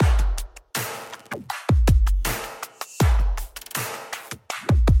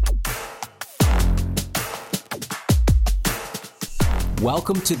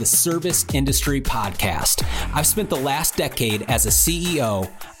Welcome to the Service Industry Podcast. I've spent the last decade as a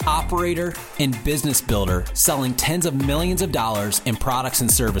CEO, operator, and business builder selling tens of millions of dollars in products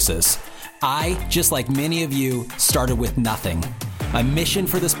and services. I, just like many of you, started with nothing. My mission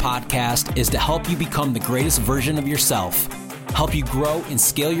for this podcast is to help you become the greatest version of yourself, help you grow and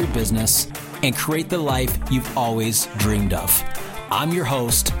scale your business, and create the life you've always dreamed of. I'm your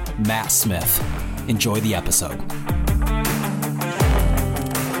host, Matt Smith. Enjoy the episode.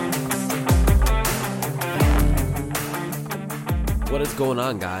 What is going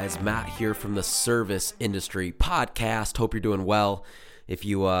on, guys? Matt here from the Service Industry Podcast. Hope you're doing well. If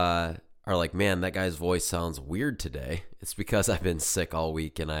you are like, man, that guy's voice sounds weird today, it's because I've been sick all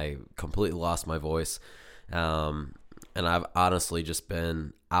week and I completely lost my voice. And I've honestly just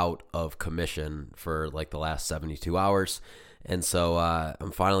been out of commission for like the last 72 hours. And so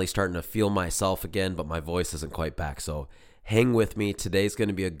I'm finally starting to feel myself again, but my voice isn't quite back. So hang with me. Today's going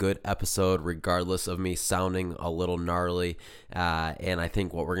to be a good episode regardless of me sounding a little gnarly. And I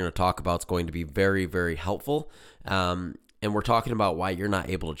think what we're going to talk about is going to be very, very helpful. And we're talking about why you're not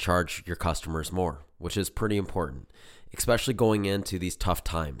able to charge your customers more, which is pretty important, especially going into these tough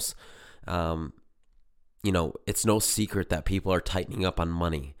times. It's no secret that people are tightening up on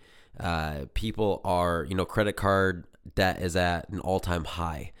money. People are, credit card debt is at an all-time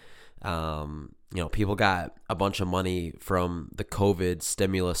high. People got a bunch of money from the COVID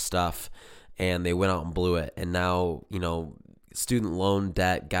stimulus stuff and they went out and blew it. And now, student loan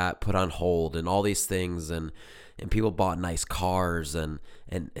debt got put on hold and all these things, and people bought nice cars and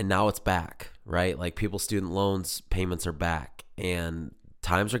now it's back, right? Like people's student loans payments are back and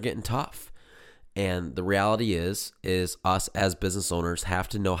times are getting tough. And the reality is us as business owners have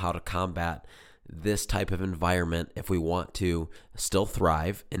to know how to combat this type of environment if we want to still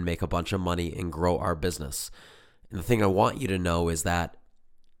thrive and make a bunch of money and grow our business. And the thing I want you to know is that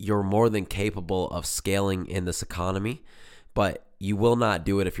you're more than capable of scaling in this economy, but you will not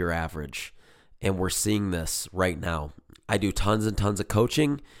do it if you're average. And we're seeing this right now. I do tons and tons of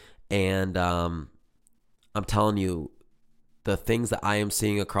coaching, and I'm telling you, the things that I am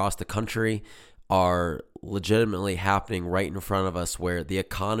seeing across the country are legitimately happening right in front of us, where the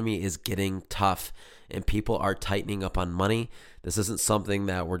economy is getting tough and people are tightening up on money. This isn't something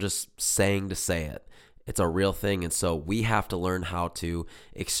that we're just saying to say it. It's a real thing. And so we have to learn how to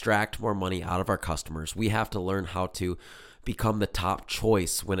extract more money out of our customers. We have to learn how to become the top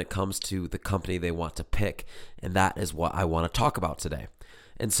choice when it comes to the company they want to pick. And that is what I want to talk about today.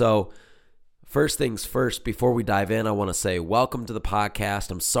 And so first things first, before we dive in, I want to say welcome to the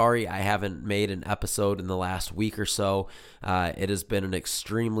podcast. I'm sorry I haven't made an episode in the last week or so. It has been an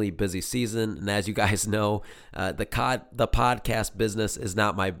extremely busy season. And as you guys know, the podcast business is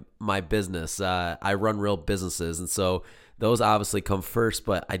not my business. I run real businesses. And so those obviously come first,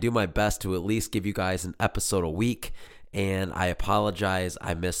 but I do my best to at least give you guys an episode a week. And I apologize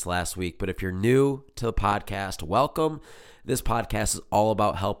I missed last week. But if you're new to the podcast, welcome. This podcast is all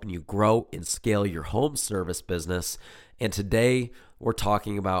about helping you grow and scale your home service business. And today we're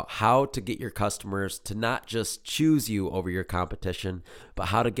talking about how to get your customers to not just choose you over your competition, but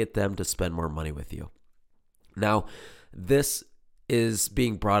how to get them to spend more money with you. Now, this is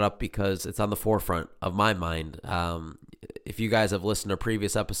being brought up because it's on the forefront of my mind. If you guys have listened to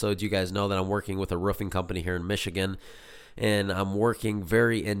previous episodes, you guys know that I'm working with a roofing company here in Michigan, and I'm working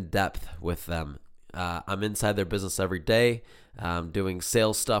very in depth with them. I'm inside their business every day. I'm doing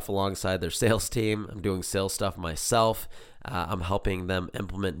sales stuff alongside their sales team. I'm doing sales stuff myself. I'm helping them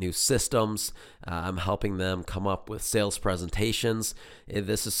implement new systems. I'm helping them come up with sales presentations.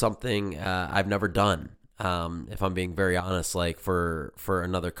 This is something I've never done, if I'm being very honest, like for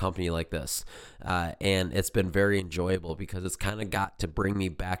another company like this. And it's been very enjoyable because it's kind of got to bring me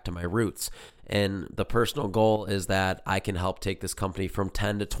back to my roots. And the personal goal is that I can help take this company from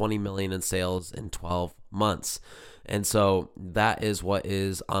 10 to 20 million in sales in 12 months. And so that is what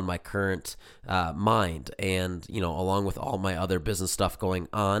is on my current mind. And, along with all my other business stuff going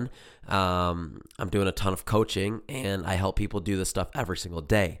on, I'm doing a ton of coaching and I help people do this stuff every single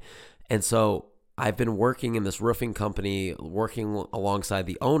day. And so I've been working in this roofing company, working alongside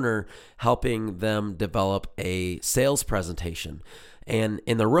the owner, helping them develop a sales presentation. And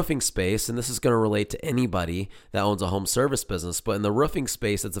in the roofing space, and this is going to relate to anybody that owns a home service business, but in the roofing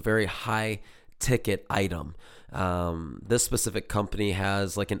space, it's a very high ticket item. This specific company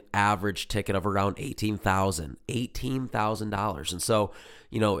has like an average ticket of around $18,000. And so,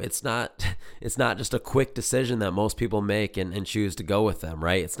 it's not just a quick decision that most people make and choose to go with them,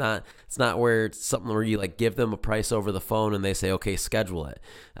 right? It's not where it's something where you like give them a price over the phone and they say, okay, schedule it.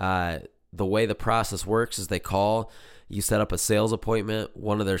 The way the process works is they call, You set up a sales appointment.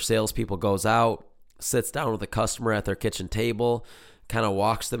 One of their salespeople goes out, sits down with a customer at their kitchen table, kind of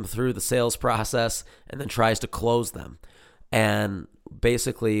walks them through the sales process, and then tries to close them. And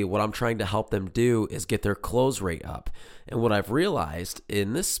basically what I'm trying to help them do is get their close rate up. And what I've realized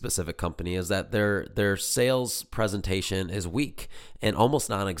in this specific company is that their sales presentation is weak and almost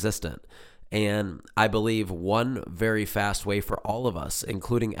non-existent. And I believe one very fast way for all of us,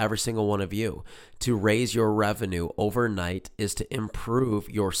 including every single one of you, to raise your revenue overnight is to improve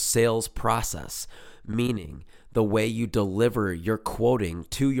your sales process, meaning the way you deliver your quoting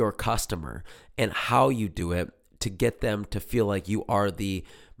to your customer and how you do it to get them to feel like you are the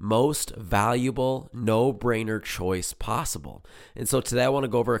most valuable, no-brainer choice possible. And so today I want to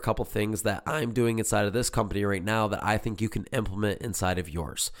go over a couple things that I'm doing inside of this company right now that I think you can implement inside of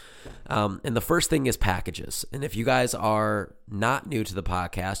yours. And the first thing is packages. And if you guys are not new to the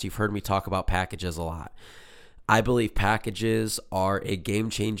podcast, you've heard me talk about packages a lot. I believe packages are a game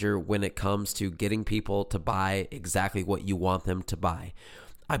changer when it comes to getting people to buy exactly what you want them to buy.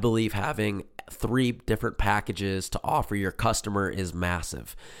 I believe having 3 different packages to offer your customer is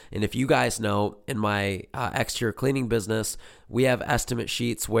massive. And if you guys know, in my exterior cleaning business, we have estimate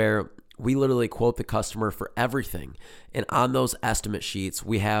sheets where we literally quote the customer for everything. And on those estimate sheets,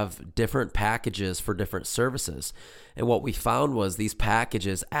 we have different packages for different services. And what we found was these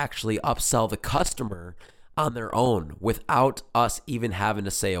packages actually upsell the customer on their own without us even having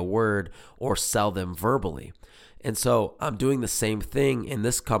to say a word or sell them verbally. And so I'm doing the same thing in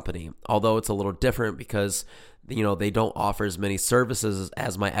this company, although it's a little different because, you know, they don't offer as many services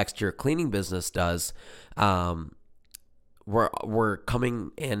as my exterior cleaning business does. We're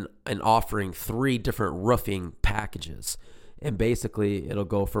coming in and offering 3 different roofing packages. And basically, it'll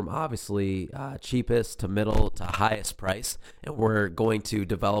go from obviously cheapest to middle to highest price. And we're going to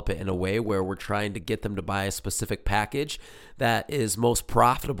develop it in a way where we're trying to get them to buy a specific package that is most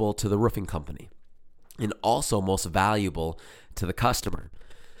profitable to the roofing company and also most valuable to the customer.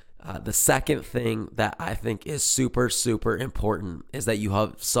 The second thing that I think is super, super important is that you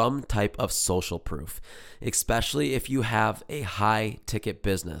have some type of social proof, especially if you have a high ticket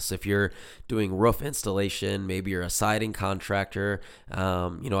business. If you're doing roof installation, maybe you're a siding contractor.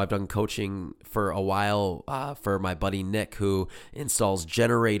 I've done coaching for a while for my buddy Nick, who installs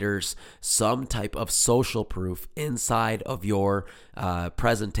generators. Some type of social proof inside of your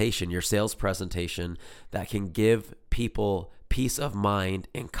presentation, your sales presentation, that can give people peace of mind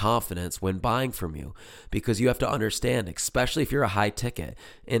and confidence when buying from you, because you have to understand, especially if you're a high ticket.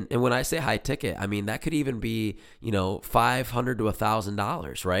 And when I say high ticket, I mean, that could even be, $500 to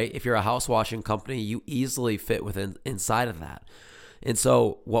 $1,000, right? If you're a house washing company, you easily fit within inside of that. And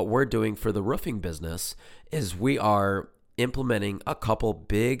so what we're doing for the roofing business is we are implementing a couple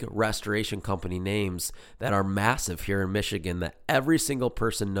big restoration company names that are massive here in Michigan that every single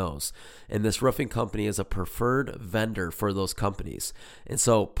person knows. And this roofing company is a preferred vendor for those companies. And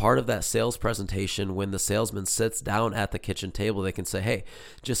so part of that sales presentation, when the salesman sits down at the kitchen table, they can say, hey,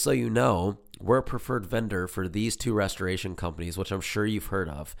 just so you know, we're a preferred vendor for these 2 restoration companies, which I'm sure you've heard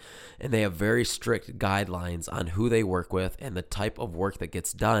of. And they have very strict guidelines on who they work with and the type of work that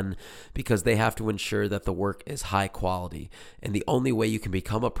gets done, because they have to ensure that the work is high quality. And the only way you can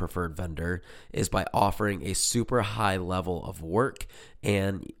become a preferred vendor is by offering a super high level of work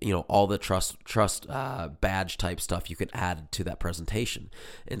and, all the trust badge type stuff you can add to that presentation.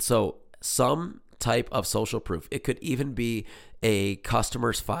 And so some type of social proof. It could even be a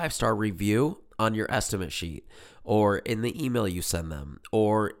customer's 5-star review on your estimate sheet, or in the email you send them,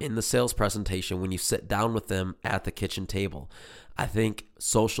 or in the sales presentation when you sit down with them at the kitchen table. I think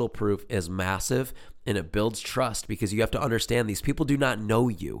social proof is massive, and it builds trust, because you have to understand these people do not know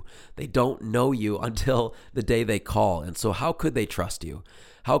you. They don't know you until the day they call. And so how could they trust you?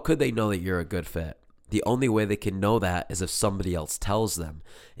 How could they know that you're a good fit? The only way they can know that is if somebody else tells them.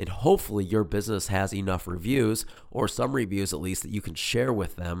 And hopefully your business has enough reviews, or some reviews at least, that you can share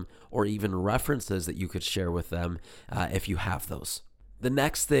with them, or even references that you could share with them if you have those. The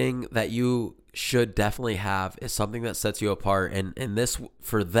next thing that you should definitely have is something that sets you apart. And this,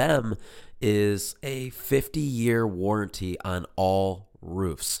 for them, is a 50-year warranty on all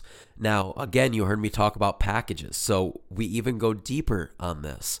roofs. Now, again, you heard me talk about packages, so we even go deeper on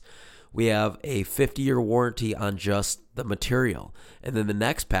this. We have a 50-year warranty on just the material. And then the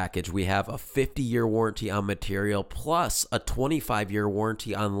next package, we have a 50-year warranty on material plus a 25-year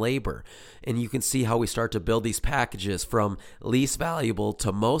warranty on labor. And you can see how we start to build these packages from least valuable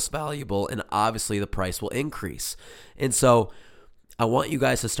to most valuable, and obviously the price will increase. And so I want you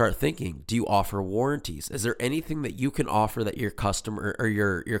guys to start thinking, do you offer warranties? Is there anything that you can offer that your customer or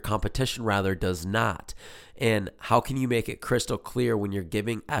your competition rather does not? And how can you make it crystal clear when you're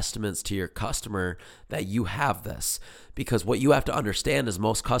giving estimates to your customer that you have this? Because what you have to understand is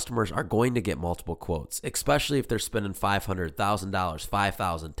most customers are going to get multiple quotes, especially if they're spending $500,000,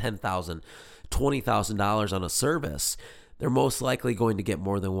 $5,000, $10,000, $20,000 on a service. They're most likely going to get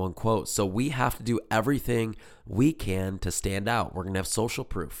more than one quote. So we have to do everything we can to stand out. We're going to have social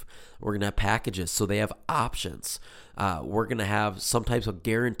proof. We're going to have packages so they have options. We're going to have some types of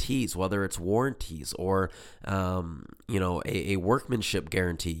guarantees, whether it's warranties or, a workmanship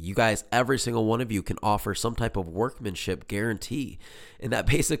guarantee. You guys, every single one of you can offer some type of workmanship guarantee. And that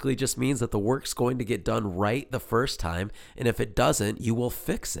basically just means that the work's going to get done right the first time. And if it doesn't, you will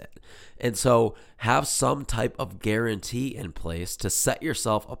fix it. And so have some type of guarantee in place to set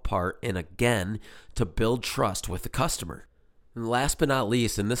yourself apart and, again, to build trust with the customer. And last but not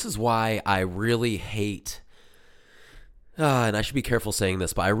least, and this is why I really hate, and I should be careful saying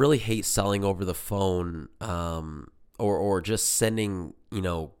this, but I really hate selling over the phone or just sending,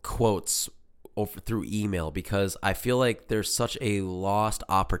 quotes over through email, because I feel like there's such a lost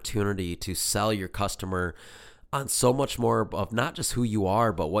opportunity to sell your customer on so much more of not just who you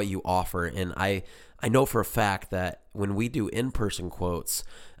are, but what you offer. And I know for a fact that when we do in-person quotes,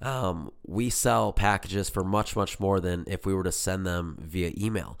 we sell packages for much, much more than if we were to send them via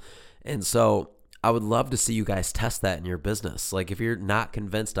email. And so I would love to see you guys test that in your business. Like if you're not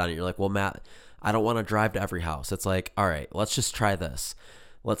convinced on it, you're like, well, Matt, I don't want to drive to every house. It's like, all right, let's just try this.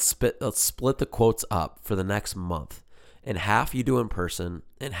 Let's split the quotes up for the next month. And half you do in person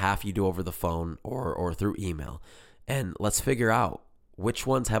and half you do over the phone or through email. And let's figure out which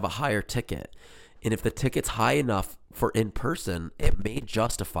ones have a higher ticket. And if the ticket's high enough for in person, it may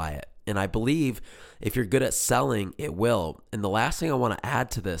justify it. And I believe if you're good at selling, it will. And the last thing I want to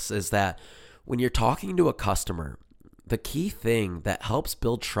add to this is that when you're talking to a customer, the key thing that helps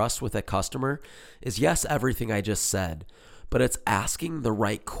build trust with a customer is, yes, everything I just said, but it's asking the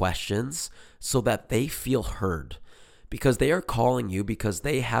right questions so that they feel heard. Because they are calling you because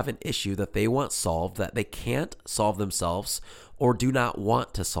they have an issue that they want solved that they can't solve themselves or do not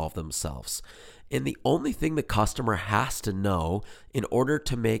want to solve themselves. And the only thing the customer has to know in order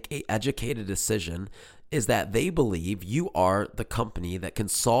to make an educated decision is that they believe you are the company that can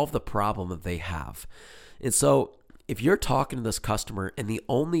solve the problem that they have. And so if you're talking to this customer and the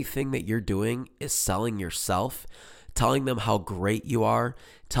only thing that you're doing is selling yourself, telling them how great you are,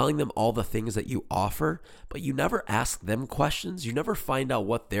 telling them all the things that you offer, but you never ask them questions, you never find out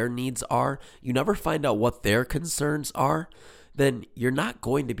what their needs are, you never find out what their concerns are, then you're not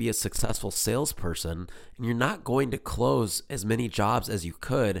going to be a successful salesperson and you're not going to close as many jobs as you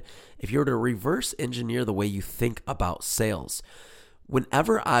could if you were to reverse engineer the way you think about sales.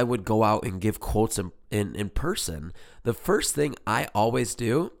 Whenever I would go out and give quotes in person, the first thing I always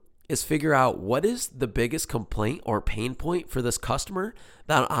do is figure out what is the biggest complaint or pain point for this customer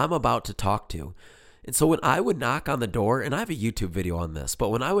that I'm about to talk to. And so when I would knock on the door, and I have a YouTube video on this, but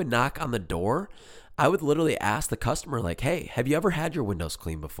when I would knock on the door, I would literally ask the customer like, hey, have you ever had your windows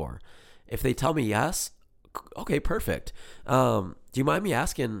cleaned before? If they tell me yes, okay, perfect. Do you mind me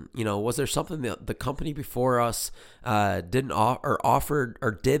asking, was there something that the company before us didn't offered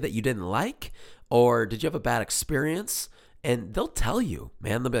or did that you didn't like? Or did you have a bad experience? And they'll tell you,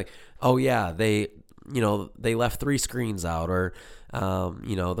 man. They'll be like, oh yeah, they left 3 screens out, or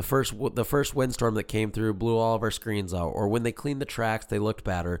the first windstorm that came through blew all of our screens out, or when they cleaned the tracks, they looked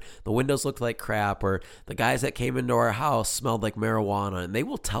bad, or the windows looked like crap, or the guys that came into our house smelled like marijuana. And they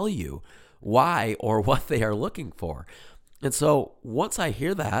will tell you why or what they are looking for. And so once I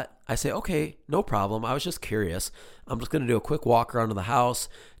hear that, I say, okay, no problem. I was just curious. I'm just going to do a quick walk around to the house,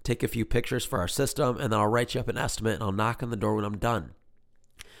 take a few pictures for our system, and then I'll write you up an estimate and I'll knock on the door when I'm done.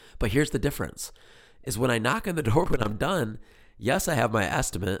 But here's the difference, is when I knock on the door when I'm done, yes, I have my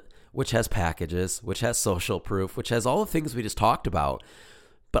estimate, which has packages, which has social proof, which has all the things we just talked about,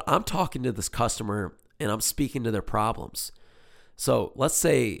 but I'm talking to this customer and I'm speaking to their problems. So let's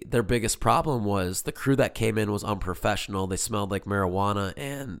say their biggest problem was the crew that came in was unprofessional. They smelled like marijuana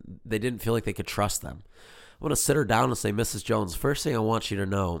and they didn't feel like they could trust them. I want to sit her down and say, Mrs. Jones, first thing I want you to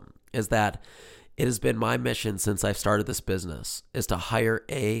know is that it has been my mission since I've started this business is to hire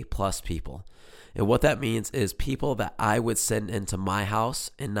A+ people. And what that means is people that I would send into my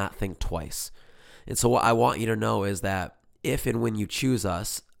house and not think twice. And so what I want you to know is that if and when you choose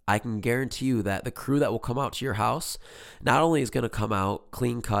us, I can guarantee you that the crew that will come out to your house not only is going to come out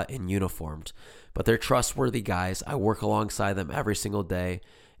clean cut and uniformed, but they're trustworthy guys. I work alongside them every single day.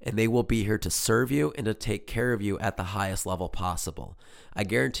 and they will be here to serve you and to take care of you at the highest level possible. I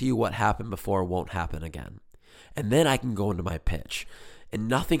guarantee you what happened before won't happen again. And then I can go into my pitch. And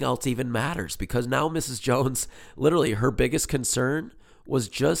nothing else even matters because now Mrs. Jones, literally her biggest concern was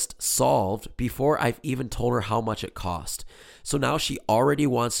just solved before I've even told her how much it cost. So now she already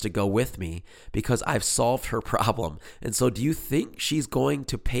wants to go with me because I've solved her problem. And so do you think she's going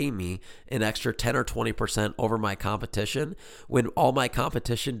to pay me an extra 10 or 20% over my competition when all my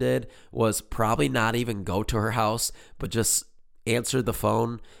competition did was probably not even go to her house, but just answered the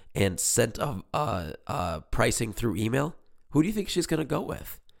phone and sent a pricing through email? Who do you think she's going to go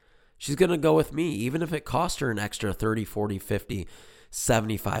with? She's going to go with me, even if it cost her an extra 30, 40, 50,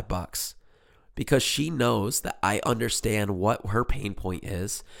 $75, because she knows that I understand what her pain point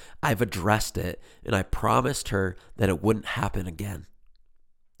is. I've addressed it, and I promised her that it wouldn't happen again.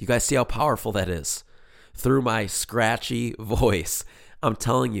 You guys see how powerful that is? Through my scratchy voice, I'm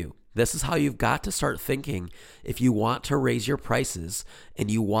telling you, this is how you've got to start thinking if you want to raise your prices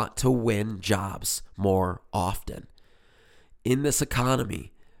and you want to win jobs more often. In this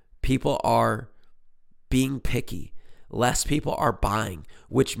economy, people are being picky. Less people are buying,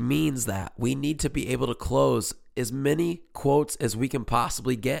 which means that we need to be able to close as many quotes as we can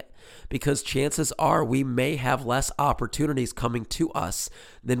possibly get, because chances are we may have less opportunities coming to us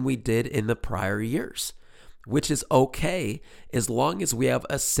than we did in the prior years, which is okay as long as we have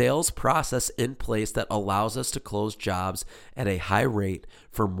a sales process in place that allows us to close jobs at a high rate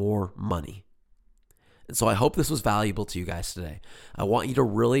for more money. And so I hope this was valuable to you guys today. I want you to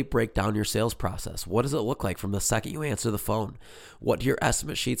really break down your sales process. What does it look like from the second you answer the phone? What do your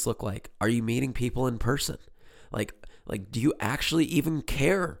estimate sheets look like? Are you meeting people in person? Like, do you actually even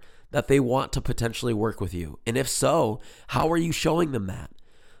care that they want to potentially work with you? And if so, how are you showing them that?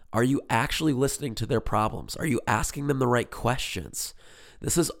 Are you actually listening to their problems? Are you asking them the right questions?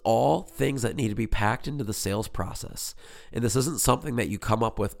 This is all things that need to be packed into the sales process. And this isn't something that you come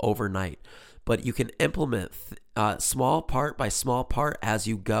up with overnight, but you can implement small part by small part as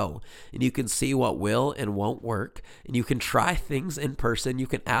you go. And you can see what will and won't work. And you can try things in person. You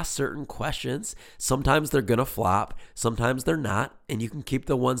can ask certain questions. Sometimes they're going to flop. Sometimes they're not. And you can keep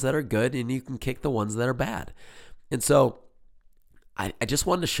the ones that are good and you can kick the ones that are bad. And so I just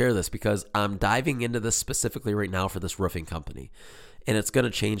wanted to share this because I'm diving into this specifically right now for this roofing company. And it's going to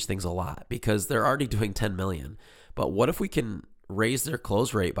change things a lot because they're already doing 10 million. But what if we can raise their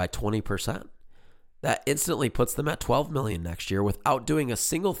close rate by 20%? That instantly puts them at 12 million next year without doing a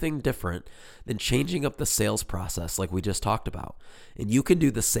single thing different than changing up the sales process like we just talked about. And you can do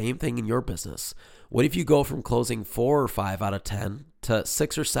the same thing in your business. What if you go from closing 4 or 5 out of 10 to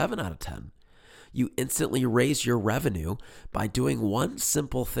 6 or 7 out of 10? You instantly raise your revenue by doing one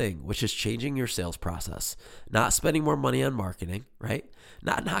simple thing, which is changing your sales process, not spending more money on marketing, right?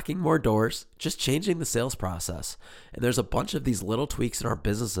 Not knocking more doors, just changing the sales process. And there's a bunch of these little tweaks in our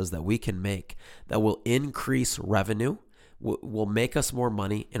businesses that we can make that will increase revenue, will make us more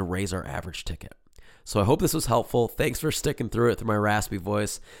money, and raise our average ticket. So I hope this was helpful. Thanks for sticking through it through my raspy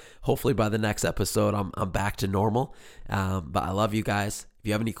voice. Hopefully by the next episode, I'm back to normal. But I love you guys. If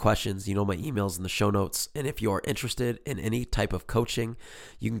you have any questions, you know my email's in the show notes. And if you are interested in any type of coaching,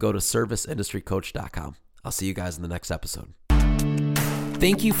 you can go to serviceindustrycoach.com. I'll see you guys in the next episode.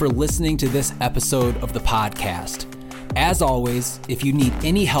 Thank you for listening to this episode of the podcast. As always, if you need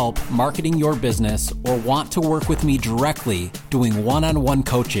any help marketing your business or want to work with me directly doing one-on-one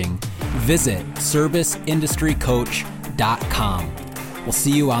coaching, visit serviceindustrycoach.com. We'll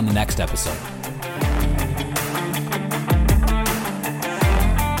see you on the next episode.